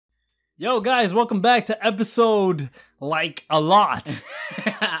Yo, guys, welcome back to episode, like, a lot.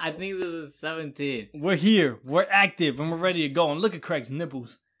 I think this is 17. We're here, we're active, and we're ready to go. And look at Craig's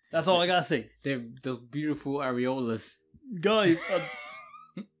nipples. That's all I gotta say. They're those beautiful areolas. Guys,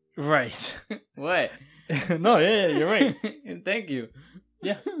 right. What? No, yeah, you're right. Thank you.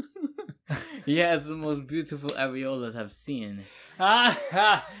 Yeah. He has the most beautiful areolas I've seen.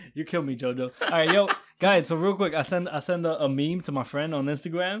 You killed me, Jojo. All right, yo, guys, so real quick, I send a meme to my friend on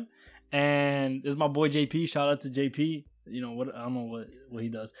Instagram. And this is my boy JP. Shout out to JP. You know what? I don't know what he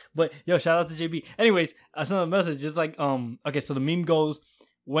does, but yo, shout out to JP. Anyways, I sent a message just like okay. So the meme goes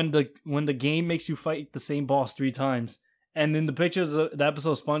when the game makes you fight the same boss 3 times, and in the pictures of the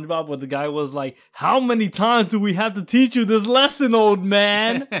episode of SpongeBob where the guy was like, "How many times do we have to teach you this lesson, old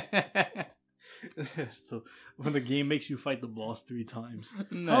man?" So, when the game makes you fight the boss 3 times.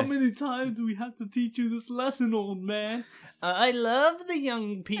 Nice. How many times do we have to teach you this lesson, old man? I love the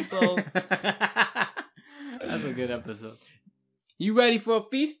young people. That's a good episode. You ready for a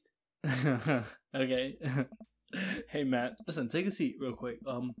feast? Okay. Hey, Matt. Listen, take a seat real quick.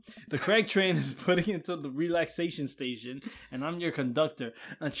 The Craig train is putting into the relaxation station, and I'm your conductor.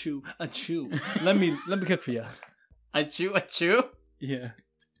 Achoo, achoo. Let me cook for you. Achoo, achoo? Yeah.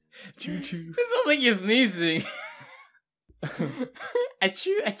 Choo choo. It sounds like you're sneezing.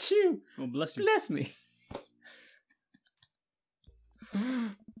 Achoo, achoo. Oh, bless you. Bless me.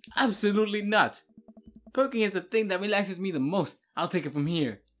 Absolutely not. Cooking is the thing that relaxes me the most. I'll take it from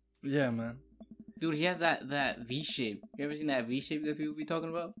here. Yeah, man. Dude, he has that V shape. You ever seen that V shape that people be talking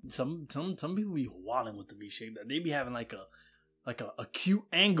about? Some people be wilding with the V shape. They be having like a acute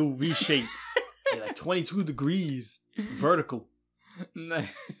angle V shape. Like 22 degrees vertical. Nice.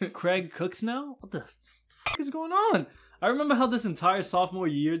 Craig cooks now? What the fuck is going on? I remember how this entire sophomore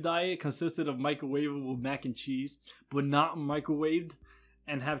year diet consisted of microwavable mac and cheese, but not microwaved,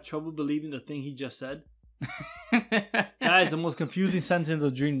 and have trouble believing the thing he just said. Guys, the most confusing sentence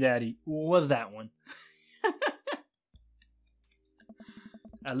of Dream Daddy was that one.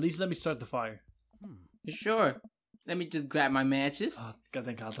 At least let me start the fire. Sure. Let me just grab my matches. Oh, God,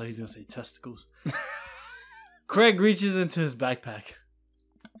 thank God, I thought he was going to say testicles. Craig reaches into his backpack.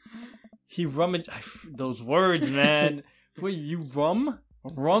 He those words, man. Wait, you rum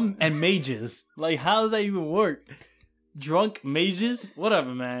and mages? Like, how does that even work? Drunk mages?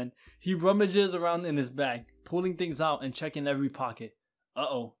 Whatever, man. He rummages around in his bag, pulling things out and checking every pocket.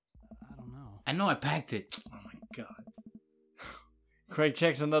 Uh-oh. I don't know. I know I packed it. Oh my God. Craig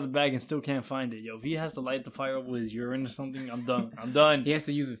checks another bag and still can't find it. Yo, if he has to light the fire up with his urine or something, I'm done. I'm done. He has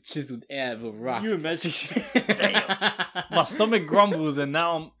to use his chiseled add with rock. You imagine? Damn. My stomach grumbles and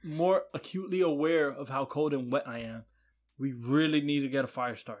now I'm more acutely aware of how cold and wet I am. We really need to get a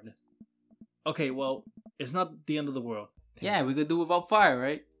fire started. Okay, well, it's not the end of the world. Yeah, we could do without fire,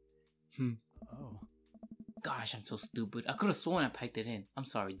 right? Oh. Gosh, I'm so stupid. I could have sworn I packed it in. I'm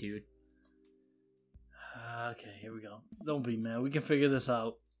sorry, dude. Okay, here we go. Don't be mad. We can figure this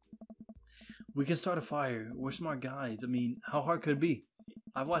out. We can start a fire. We're smart guys. I mean, how hard could it be?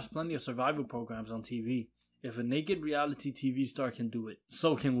 I've watched plenty of survival programs on TV. If a naked reality TV star can do it,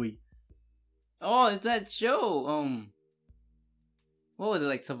 so can we. Oh, it's that show. What was it,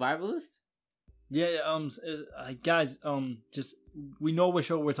 like Survivalist? Yeah, guys, just, we know what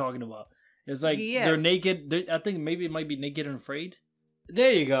show we're talking about. It's like, they're naked. I think maybe it might be Naked and Afraid.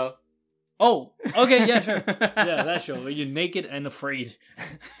 There you go. Oh, okay, yeah, sure. Yeah, that show. You're naked and afraid.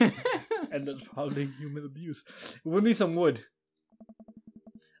 And that's probably human abuse. We'll need some wood.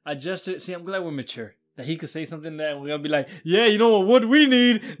 I just, see, I'm glad we're mature. That he could say something that we're gonna be like, yeah, you know what wood we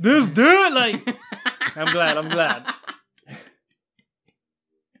need? This dude, like, I'm glad.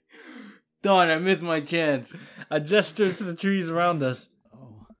 Darn, I missed my chance. I gestured to the trees around us.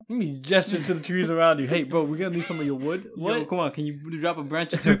 Let me gesture to the trees around you. Hey, bro, we're gonna need some of your wood. What? Yo, come on, can you drop a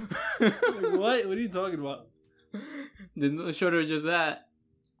branch or two? Like, what? What are you talking about? There's no shortage of that.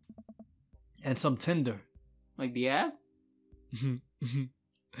 And some tinder. Like the app?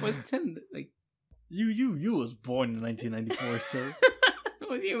 What's Tinder? Like, you was born in 1994, sir.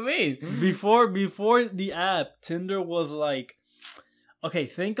 What do you mean? Before the app, Tinder was like, okay,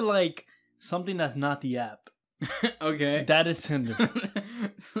 think like something that's not the app. Okay. That is Tinder.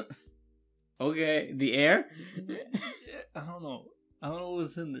 Okay. The air? I don't know what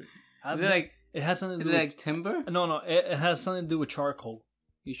was Tinder. Is it like, it has something to do is it with, like timber? No, it has something to do with charcoal.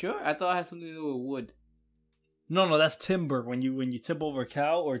 You sure? I thought it had something to do with wood. No, that's timber. When you tip over a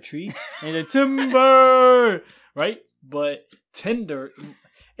cow or a tree, and you're timber, right? But Tinder,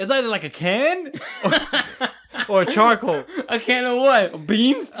 it's either like a can, Or charcoal. A can of what?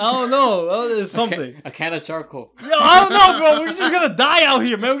 Beans? I don't know. It's something. A can of charcoal. Yo, I don't know, bro. We're just gonna die out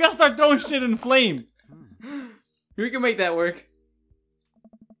here, man. We gotta start throwing shit in flame. We can make that work.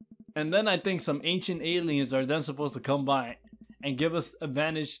 And then I think some ancient aliens are then supposed to come by and give us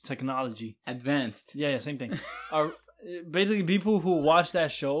advanced technology. Advanced. Yeah, same thing. Basically, people who watch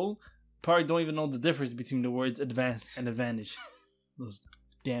that show probably don't even know the difference between the words advanced and advantage. Those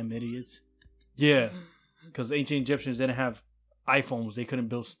damn idiots. Yeah, because ancient Egyptians didn't have iPhones. They couldn't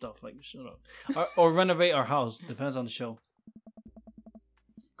build stuff. Like, shut up. Or renovate our house. Depends on the show.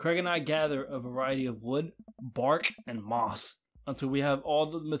 Craig and I gather a variety of wood, bark, and moss until we have all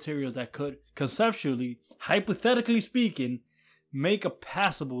the materials that could, conceptually, hypothetically speaking, make a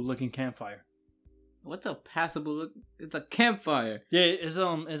passable looking campfire. What's a passable look? It's a campfire. Yeah,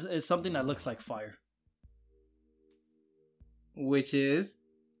 it's something that looks like fire. Which is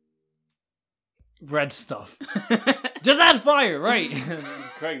red stuff. Just add fire, right? This is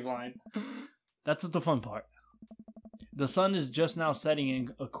Craig's line. That's the fun part. The sun is just now setting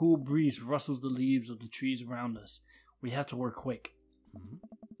and a cool breeze rustles the leaves of the trees around us. We have to work quick.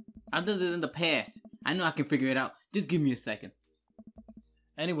 I've done this in the past. I know I can figure it out. Just give me a second.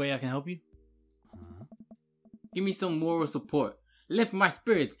 Anyway, I can help you. Give me some moral support. Lift my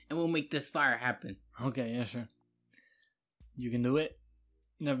spirits and we'll make this fire happen. Okay, yeah, sure. You can do it.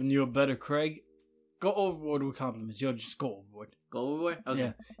 Never knew a better Craig. Go overboard with compliments. Yo, just go overboard. Go overboard? Okay.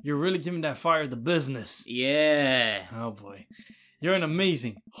 Yeah, you're really giving that fire the business. Yeah. Oh boy. You're an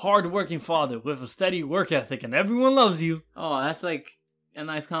amazing, hard-working father with a steady work ethic and everyone loves you. Oh, that's like a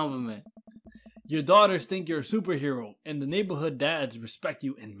nice compliment. Your daughters think you're a superhero and the neighborhood dads respect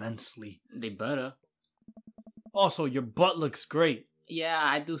you immensely. They better. Also, your butt looks great. Yeah,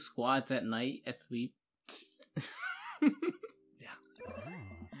 I do squats at night, asleep.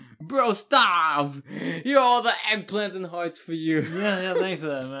 Bro, stop! You're all the eggplants and hearts for you. Yeah, thanks for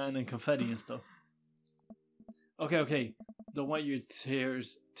that, man. And confetti and stuff. Okay. Don't want your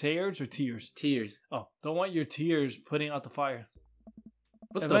tears or tears? Tears. Oh, don't want your tears putting out the fire.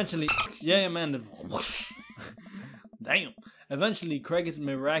 What Eventually, yeah, man. Damn. Eventually, Craig is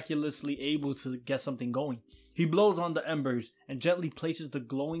miraculously able to get something going. He blows on the embers and gently places the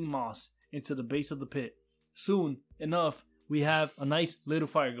glowing moss into the base of the pit. Soon enough, we have a nice little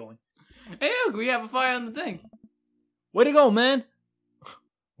fire going. Hey, look, we have a fire on the thing. Way to go, man.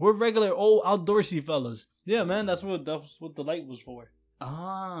 We're regular old outdoorsy fellas. Yeah, man, that's what the light was for.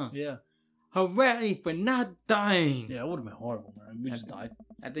 Ah. Yeah. Hooray for not dying. Yeah, it would have been horrible, man. We just died.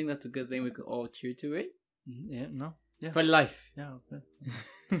 I think that's a good thing we could all cheer to it. Yeah, no. Yeah. For life. Yeah,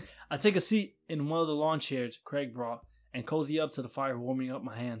 okay. I take a seat in one of the lawn chairs Craig brought and cozy up to the fire, warming up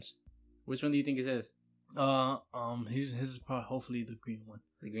my hands. Which one do you think it is? His is probably hopefully the green one.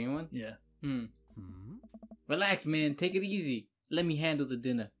 The green one? Yeah. Relax, man. Take it easy. Let me handle the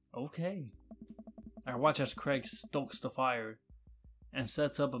dinner. Okay. I watch as Craig stokes the fire and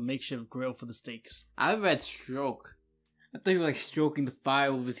sets up a makeshift grill for the steaks. I read stroke. I thought you were like stroking the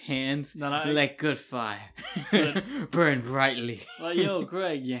fire with his hands. No, like good fire. Good. Burn brightly. Like, yo,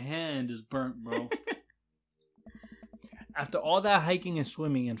 Craig, your hand is burnt, bro. After all that hiking and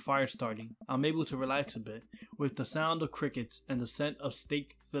swimming and fire starting, I'm able to relax a bit with the sound of crickets and the scent of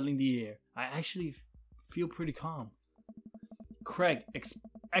steak filling the air. I actually feel pretty calm. Craig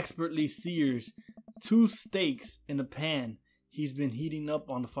expertly sears 2 steaks in a pan he's been heating up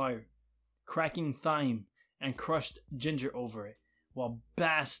on the fire, cracking thyme and crushed ginger over it, while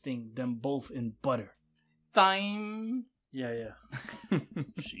basting them both in butter. Thyme? Yeah.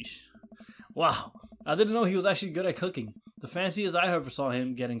 Sheesh. Wow. I didn't know he was actually good at cooking. The fanciest I ever saw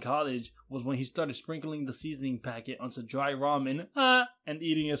him get in college was when he started sprinkling the seasoning packet onto dry ramen and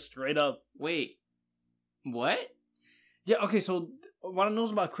eating it straight up. Wait. What? Yeah, okay, so what I know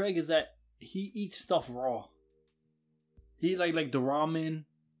about Craig is that he eats stuff raw. He like the ramen,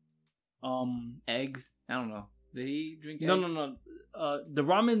 eggs. I don't know. Did he drink eggs? No. The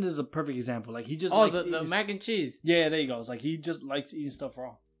ramen is a perfect example. Like he just the mac and cheese. Yeah, there you go. It's like he just likes eating stuff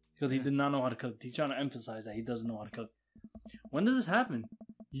raw because he did not know how to cook. He's trying to emphasize that he doesn't know how to cook. When does this happen?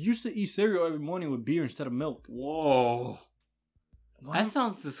 You used to eat cereal every morning with beer instead of milk. Whoa. That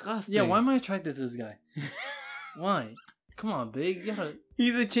sounds disgusting. Yeah, why am I attracted to this guy? Why? Come on, big.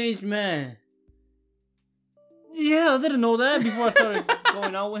 He's a changed man. Yeah, I didn't know that before I started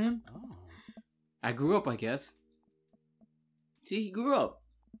going out with him. Oh. I grew up, I guess. See, he grew up.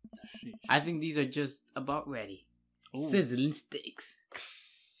 Sheesh. I think these are just about ready. Ooh. Sizzling steaks.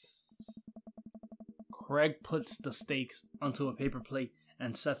 Craig puts the steaks onto a paper plate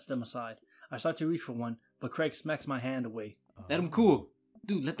and sets them aside. I start to reach for one, but Craig smacks my hand away. Let them cool.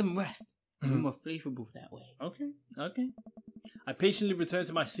 Dude, let them rest. more flavorful that way. Okay. I patiently return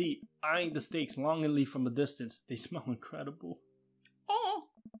to my seat, eyeing the steaks longingly from a distance. They smell incredible. Oh.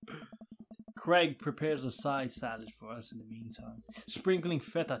 Craig prepares a side salad for us in the meantime, sprinkling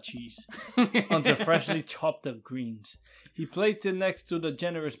feta cheese onto freshly chopped up greens. He plates it next to the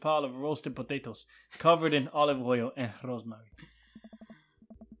generous pile of roasted potatoes, covered in olive oil and rosemary.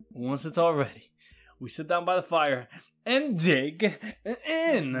 Once it's all ready, we sit down by the fire and dig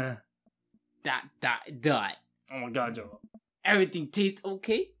in. ... Oh my God, Joe. Everything tastes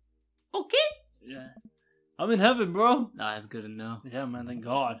okay? Okay? Yeah. I'm in heaven, bro. No, that's good to know. Yeah, man, thank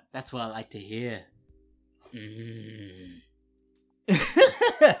God. That's what I like to hear. Mm.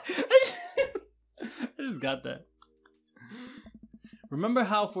 I just got that. Remember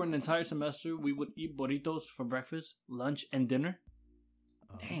how for an entire semester we would eat burritos for breakfast, lunch, and dinner?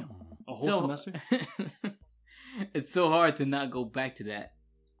 Damn. A whole semester? It's so hard to not go back to that.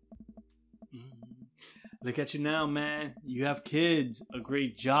 Look at you now, man. You have kids, a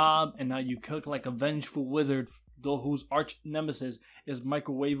great job, and now you cook like a vengeful wizard whose arch nemesis is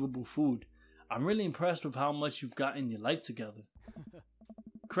microwavable food. I'm really impressed with how much you've got in your life together.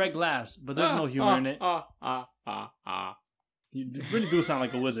 Craig laughs, but there's no humor in it. You really do sound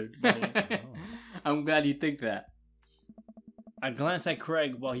like a wizard, by the way. I'm glad you think that. I glance at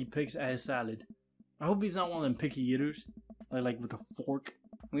Craig while he picks at his salad. I hope he's not one of them picky eaters, like with a fork.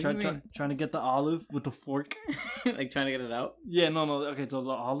 Trying to get the olive with the fork. Like trying to get it out? Yeah, no. Okay, so the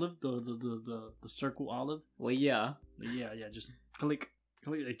olive, the circle olive. Well, yeah. Yeah, just click,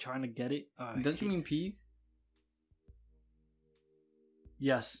 like trying to get it. Don't you mean peas?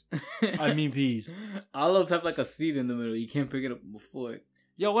 Yes, I mean peas. Olives have like a seed in the middle. You can't pick it up with a fork.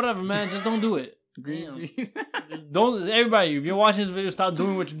 Yo, whatever, man. Just don't do it. Green peas. Don't, everybody, if you're watching this video, stop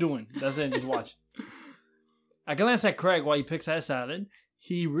doing what you're doing. That's it, just watch. I glance at Craig while he picks at his salad.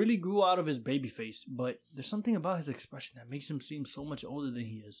 He really grew out of his baby face, but there's something about his expression that makes him seem so much older than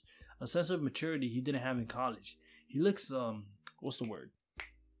he is. A sense of maturity he didn't have in college. He looks, what's the word?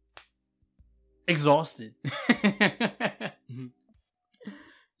 Exhausted. ...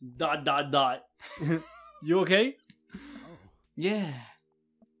 You okay? Yeah. ...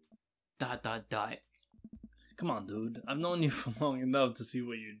 Come on, dude. I've known you for long enough to see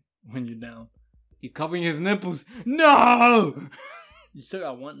when you're down. He's covering his nipples. No! You still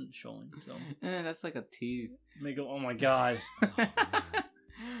got one showing, so. That's like a tease. Make it, oh my God. ...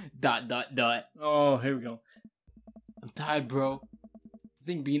 Oh, here we go. I'm tired, bro. I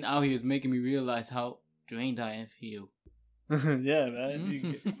think being out here is making me realize how drained I am for you. Yeah, man.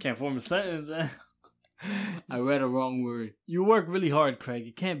 You can't form a sentence, man. I read a wrong word. You work really hard, Craig.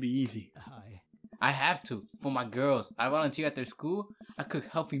 It can't be easy. I have to, for my girls. I volunteer at their school. I cook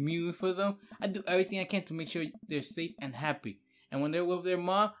healthy meals for them. I do everything I can to make sure they're safe and happy. And when they're with their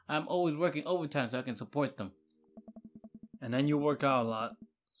mom, I'm always working overtime so I can support them. And then you work out a lot,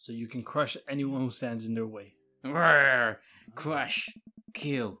 so you can crush anyone who stands in their way. Roar, crush,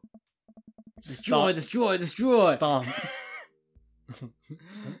 kill, destroy, destroy. Stomp.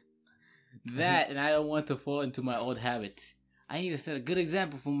 That, and I don't want to fall into my old habits. I need to set a good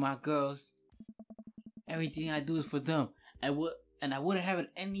example for my girls. Everything I do is for them. I wouldn't have it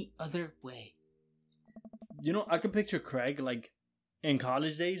any other way. You know, I could picture Craig like in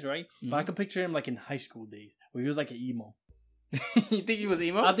college days, right? Mm-hmm. But I could picture him like in high school days, where he was like an emo. You think he was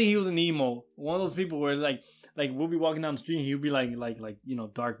emo? I think he was an emo. One of those people where like we'll be walking down the street and he'll be like you know,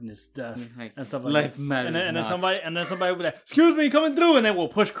 darkness, death, and stuff like life that. Matters and then somebody will be like, "Excuse me, coming through," and then we'll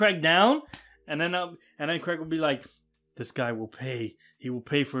push Craig down, and then Craig will be like, "This guy will pay. He will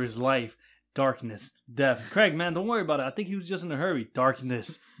pay for his life. Darkness, death." Craig, man, don't worry about it. I think he was just in a hurry.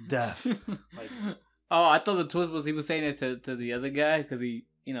 Darkness, death. Oh, I thought the twist was he was saying it to the other guy because he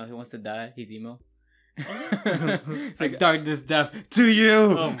wants to die. He's emo. It's like darkness, death to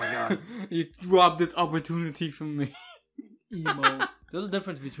you. Oh my God! You robbed this opportunity from me. Emo. There's a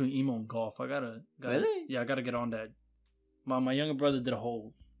difference between emo and golf. Really? Yeah, I gotta get on that. My younger brother did a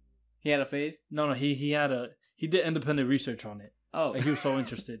whole. He had a phase? No, he did independent research on it. Oh, like, he was so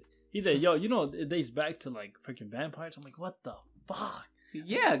interested. He did. Yo, you know, it dates back to like freaking vampires. I'm like, what the fuck?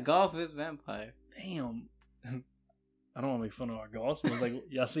 Yeah, golf is vampire. Damn. I don't want to make fun of our golf, but it's like,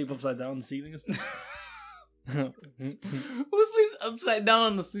 y'all sleep upside down on the ceiling and stuff. Who sleeps upside down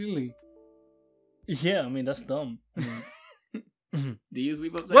on the ceiling? Yeah, I mean, that's dumb. Do you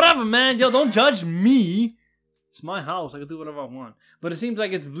sleep upside Whatever, down? Man. Yo, don't judge me. It's my house. I can do whatever I want. But it seems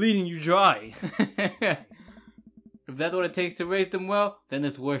like it's bleeding you dry. If that's what it takes to raise them well, then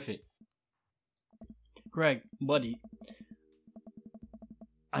it's worth it. Greg, buddy,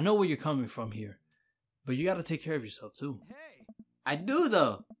 I know where you're coming from here, but you gotta take care of yourself too. I do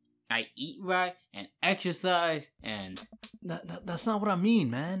though. I eat right and exercise and... That's not what I mean,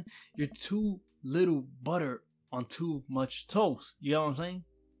 man. You're too little butter on too much toast. You know what I'm saying?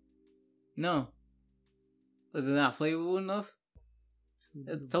 No. Is it not flavorful enough?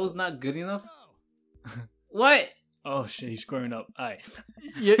 Is toast not good enough? What? Oh shit, he's squaring up. Alright.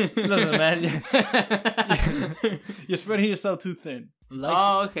 Listen, man. You're spreading yourself too thin.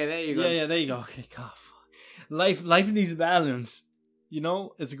 Oh, okay, there you go. Yeah, there you go. Okay, God. Life needs balance. You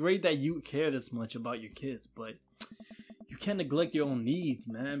know, it's great that you care this much about your kids, but you can't neglect your own needs,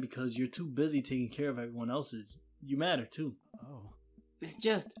 man, because you're too busy taking care of everyone else's. You matter too. Oh. It's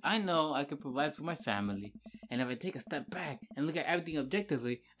just, I know I can provide for my family, and if I take a step back and look at everything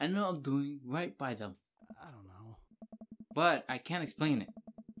objectively, I know I'm doing right by them. I don't know. But I can't explain it,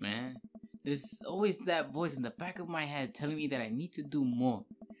 man. There's always that voice in the back of my head telling me that I need to do more.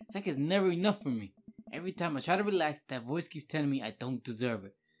 It's like it's never enough for me. Every time I try to relax, that voice keeps telling me I don't deserve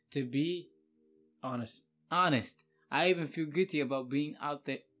it. To be honest. I even feel guilty about being out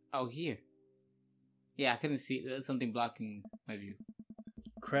here. Yeah, I couldn't see. There's something blocking my view.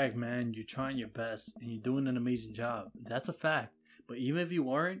 Craig, man, you're trying your best and you're doing an amazing job. That's a fact. But even if you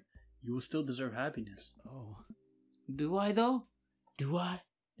weren't, you will still deserve happiness. Oh. Do I though? Do I?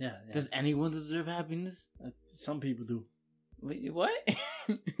 Yeah. Does anyone deserve happiness? Some people do. Wait, what?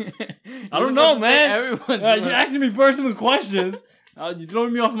 I don't know, man. You're asking me personal questions. You're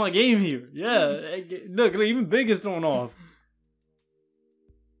throwing me off my game here. Yeah. Look, even Big is thrown off.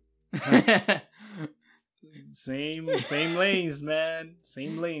 Same lanes, man.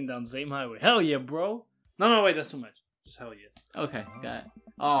 Same lane down the same highway. Hell yeah, bro. No, wait, that's too much. Just hell yeah. Okay, got it.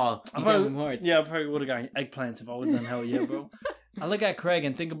 Oh, I probably would have got eggplants if I would have done hell yeah, bro. I look at Craig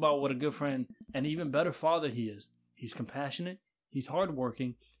and think about what a good friend and even better father he is. He's compassionate. He's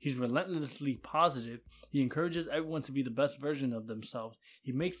hardworking. He's relentlessly positive. He encourages everyone to be the best version of themselves.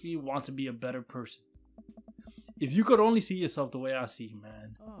 He makes me want to be a better person. If you could only see yourself the way I see you,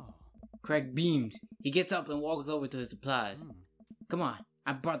 man. Oh. Craig beams. He gets up and walks over to his supplies. Come on,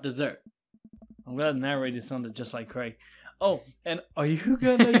 I brought dessert. I'm glad the narrator sounded just like Craig. Oh, and are you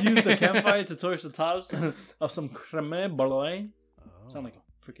gonna use the campfire to torch the tops of some creme brulee? Sound like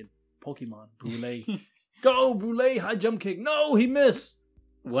a freaking Pokemon. Brulee. Go, Brulee, high jump kick. No, he missed.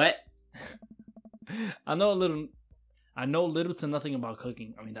 What? I know little to nothing about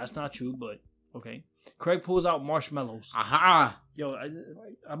cooking. I mean, that's not true, but okay. Craig pulls out marshmallows. Aha! Yo,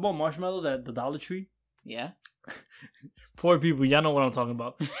 I bought marshmallows at the Dollar Tree. Yeah? Poor people, y'all know what I'm talking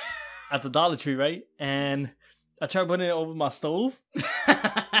about. At the Dollar Tree, right? And I tried putting it over my stove.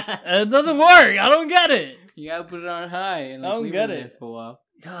 And it doesn't work. I don't get it. You gotta put it on high and like, leave it for a while.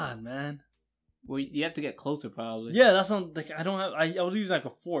 God, man. Well, you have to get closer, probably. Yeah, that's not like I don't have. I was using like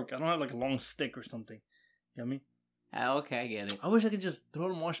a fork. I don't have like a long stick or something. You know what I mean? Okay, I get it. I wish I could just throw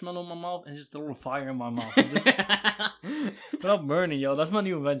the marshmallow in my mouth and just throw the fire in my mouth. Without burning, yo. That's my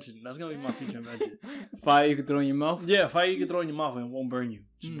new invention. That's gonna be my future invention. Fire you can throw in your mouth? Yeah, fire you can throw in your mouth and it won't burn you.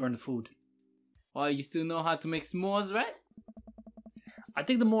 Just burn the food. Well, you still know how to make s'mores, right? I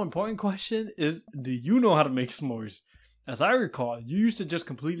think the more important question is, do you know how to make s'mores? As I recall, you used to just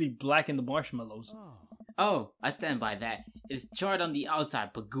completely blacken the marshmallows. Oh, I stand by that. It's charred on the outside,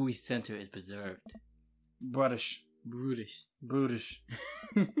 but gooey center is preserved. Brutish. Brutish.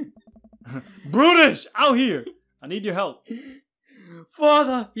 Brutish! Out here! I need your help.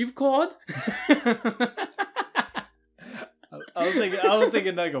 Father, you've called? I was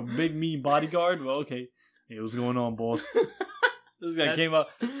thinking like a big mean bodyguard, but okay. Hey, what's going on, boss? This guy came out,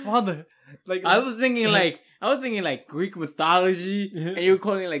 Father. Like I was thinking like Greek mythology, and you were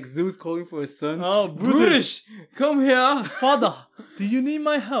calling it like Zeus calling for his son. Oh, Brutish, come here, Father. Do you need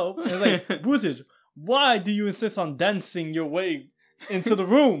my help? And it's like, Brutish, why do you insist on dancing your way into the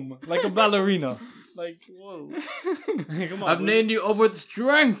room like a ballerina? Like, whoa. Come on, I've named you over the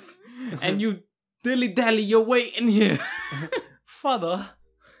strength, and you dilly-dally your way in here. Father.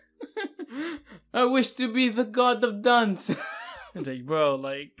 I wish to be the god of dance. It's like, bro,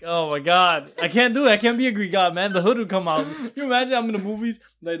 like, oh my god. I can't do it. I can't be a Greek god, man. The hood would come out. You imagine I'm in the movies,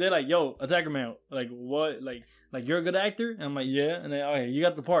 like, they're like, yo, Attackerman, like, what? Like you're a good actor? And I'm like, yeah. And then, okay, you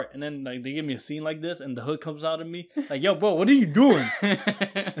got the part. And then, like, they give me a scene like this, and the hood comes out of me. Like, yo, bro, what are you doing?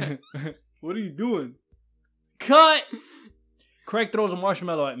 What are you doing? Cut! Craig throws a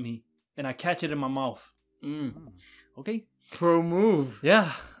marshmallow at me, and I catch it in my mouth. Okay? Pro move.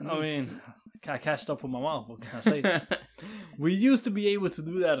 Yeah. I mean, I catched up with my mouth. What can I say? We used to be able to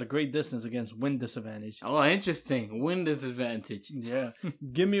do that at a great distance against wind disadvantage. Oh, interesting. Wind disadvantage. Yeah.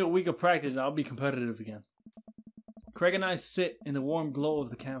 Give me a week of practice, I'll be competitive again. Craig and I sit in the warm glow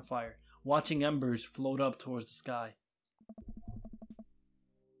of the campfire, watching embers float up towards the sky.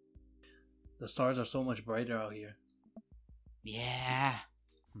 The stars are so much brighter out here. Yeah.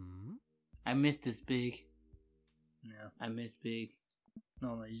 I miss this big. Yeah. I miss big.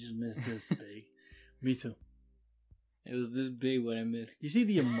 No, you just missed this big. Me too. It was this big what I missed. You see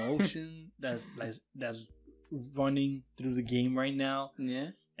the emotion that's running through the game right now? Yeah.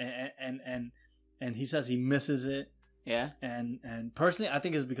 And he says he misses it. Yeah. And personally, I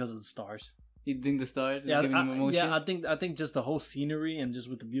think it's because of the stars. You think the stars is Yeah, giving him emotion? yeah. I think just the whole scenery and just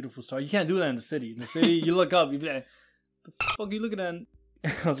with the beautiful stars. You can't do that in the city. In the city, you look up, you be like, "The fuck are you looking at?"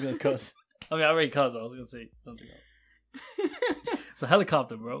 I was gonna cuss. I mean, I already cussed. I was gonna say something else. It's a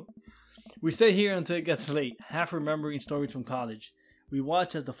helicopter, bro. We stay here until it gets late, half remembering stories from college. We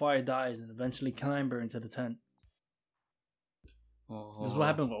watch as the fire dies and eventually clamber into the tent. Oh, This is what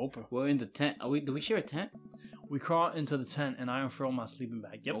happened with Oprah. We're in the tent. Do we share a tent? We crawl into the tent and I unfurl my sleeping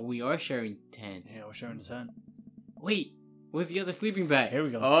bag. Yep. Oh, we are sharing tents. Yeah, we're sharing the tent. Wait, where's the other sleeping bag? Here we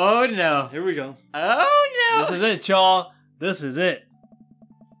go. Oh no. Here we go. Oh no. This is it, y'all. This is it.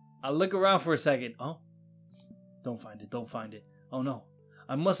 I look around for a second. Oh. Don't find it. Don't find it. Oh no.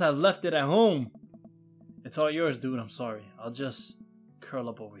 I must have left it at home. It's all yours, dude. I'm sorry. I'll just curl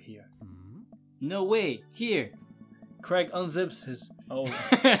up over here. No way. Here. Craig unzips his... Oh.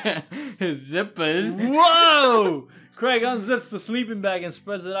 His zippers. Whoa! Craig unzips the sleeping bag and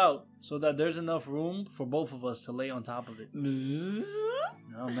spreads it out so that there's enough room for both of us to lay on top of it.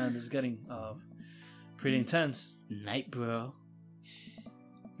 Oh man, this is getting pretty intense. Night, bro.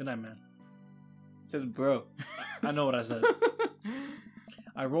 Good night, man. It says bro. I know what I said.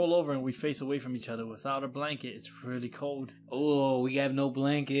 I roll over and we face away from each other without a blanket. It's really cold. Oh, we have no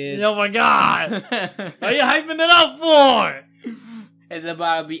blankets. Oh my god! What are you hyping it up for? It's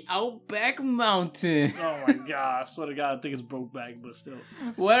about to be Outback Mountain. Oh my god! I swear to God, I think it's Brokeback, but still.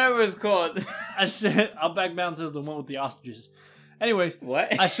 Whatever it's called. Outback Mountain is the one with the ostriches. Anyways,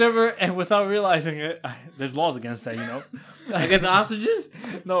 what? I shiver and without realizing it, there's laws against that, you know. Against ostriches?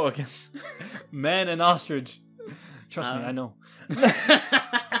 No, against man and ostrich. Trust me, I know.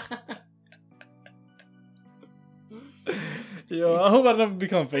 Yo, I hope I never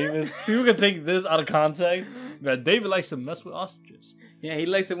become famous. People can take this out of context. But David likes to mess with ostriches. Yeah, he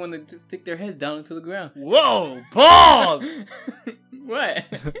likes it when they stick their heads down into the ground. Whoa! Pause! What?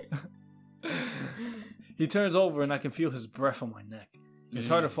 He turns over and I can feel his breath on my neck. It's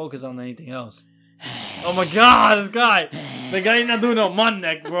hard to focus on anything else. Oh my god, this guy! The guy ain't not doing it on my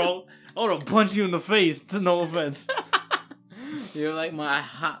neck, bro. I wanna punch you in the face, no offense. You're like my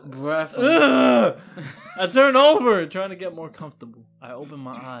hot breath. I turn over, trying to get more comfortable. I open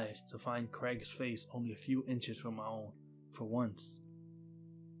my eyes to find Craig's face only a few inches from my own. For once,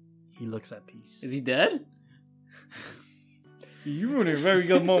 he looks at peace. Is he dead? You ruined a very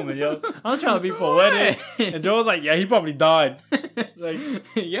good moment, yo. I'm trying to be poetic. And Joe's like, yeah, he probably died. Like,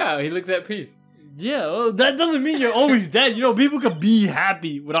 yeah, he looks at peace. Yeah, well, that doesn't mean you're always dead. You know, people could be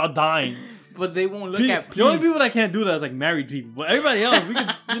happy without dying. But they won't look at peace. The only people that can't do that is like married people. But everybody else, we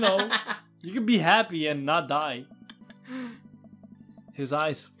could, you know, you could be happy and not die. His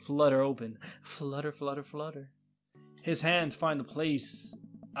eyes flutter open. Flutter, flutter, flutter. His hands find a place,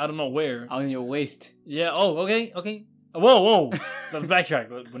 I don't know where. On your waist. Yeah, oh, okay, okay. Whoa. Let's backtrack.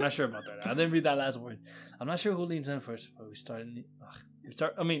 We're not sure about that. I didn't read that last word. I'm not sure who leans in first, but we start.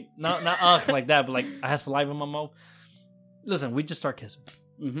 I mean, not like that, but like I had saliva in my mouth. Listen, we just start kissing.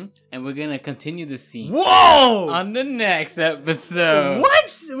 Mm-hmm. And we're gonna continue the scene. Whoa! On the next episode.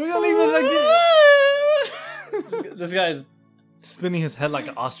 What? We're gonna leave it like this. This guy is spinning his head like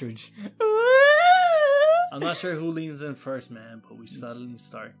an ostrich. I'm not sure who leans in first, man, but we suddenly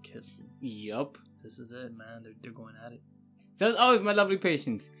start kissing. Yup. This is it, man. They're going at it. So as always, my lovely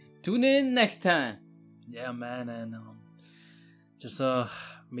patients, tune in next time. Yeah, man, and just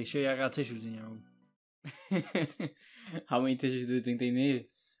make sure y'all got tissues in your room. How many tissues do you think they need?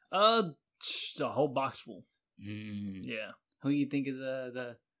 A whole box full. Yeah. Who you think is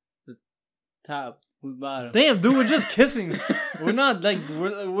the top? Who's bottom? Damn, dude, we're just kissing. We're not like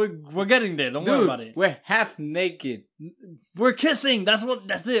we're getting there. Don't worry about it. We're half naked. We're kissing. That's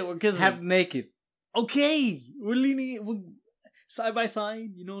it. We're kissing. Half naked. Okay, we're leaning side by side,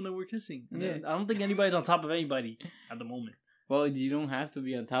 you know, and then we're kissing. Yeah. I don't think anybody's on top of anybody at the moment. Well, you don't have to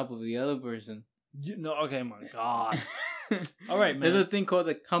be on top of the other person. No, okay, my God. All right, man. There's a thing called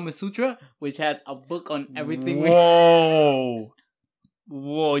the Kama Sutra, which has a book on everything. Whoa.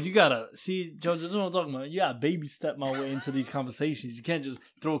 Whoa, you gotta see, Jojo, this is what I'm talking about. You gotta baby step my way into these conversations. You can't just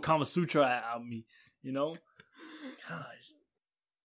throw a Kama Sutra at me, you know? Gosh.